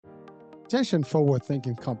Attention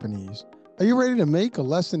forward-thinking companies. Are you ready to make a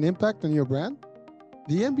lasting impact on your brand?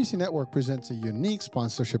 The EMBC network presents a unique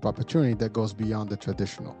sponsorship opportunity that goes beyond the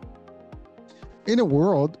traditional. In a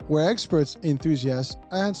world where experts, enthusiasts,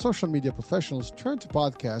 and social media professionals turn to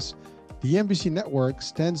podcasts, the EMBC network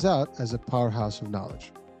stands out as a powerhouse of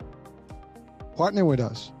knowledge. Partnering with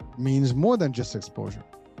us means more than just exposure.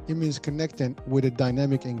 It means connecting with a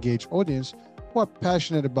dynamic, engaged audience who are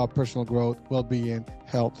passionate about personal growth, well-being,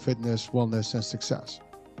 health, fitness, wellness, and success.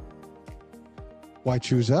 Why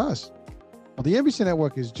choose us? Well, the EMBC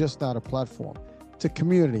network is just not a platform. It's a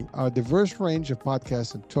community. Our diverse range of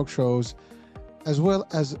podcasts and talk shows, as well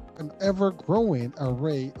as an ever-growing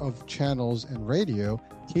array of channels and radio,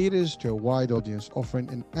 caters to a wide audience, offering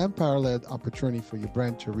an unparalleled opportunity for your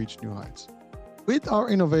brand to reach new heights. With our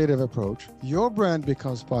innovative approach, your brand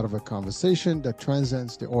becomes part of a conversation that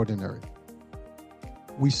transcends the ordinary.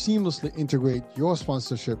 We seamlessly integrate your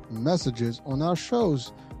sponsorship messages on our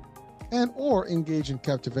shows and/or engage in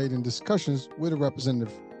captivating discussions with a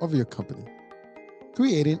representative of your company,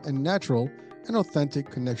 creating a natural and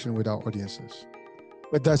authentic connection with our audiences.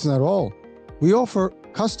 But that's not all. We offer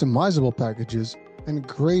customizable packages and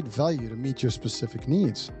great value to meet your specific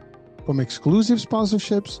needs. From exclusive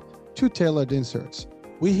sponsorships to tailored inserts,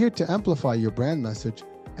 we're here to amplify your brand message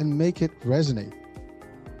and make it resonate.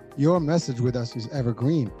 Your message with us is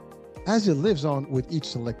evergreen, as it lives on with each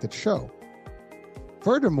selected show.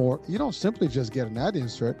 Furthermore, you don't simply just get an ad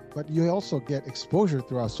insert, but you also get exposure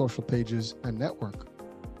through our social pages and network.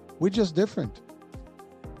 We're just different.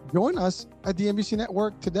 Join us at the EMBC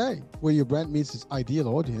Network today, where your brand meets its ideal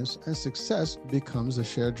audience and success becomes a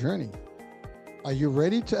shared journey. Are you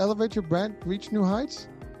ready to elevate your brand, reach new heights?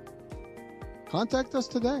 Contact us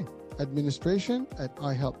today,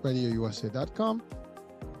 administration@iHelpRadioUSA.com.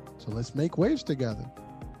 So let's make waves together.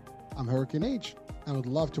 I'm Hurricane H, and would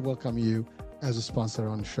love to welcome you as a sponsor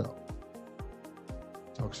on the show.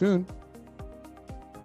 Talk soon.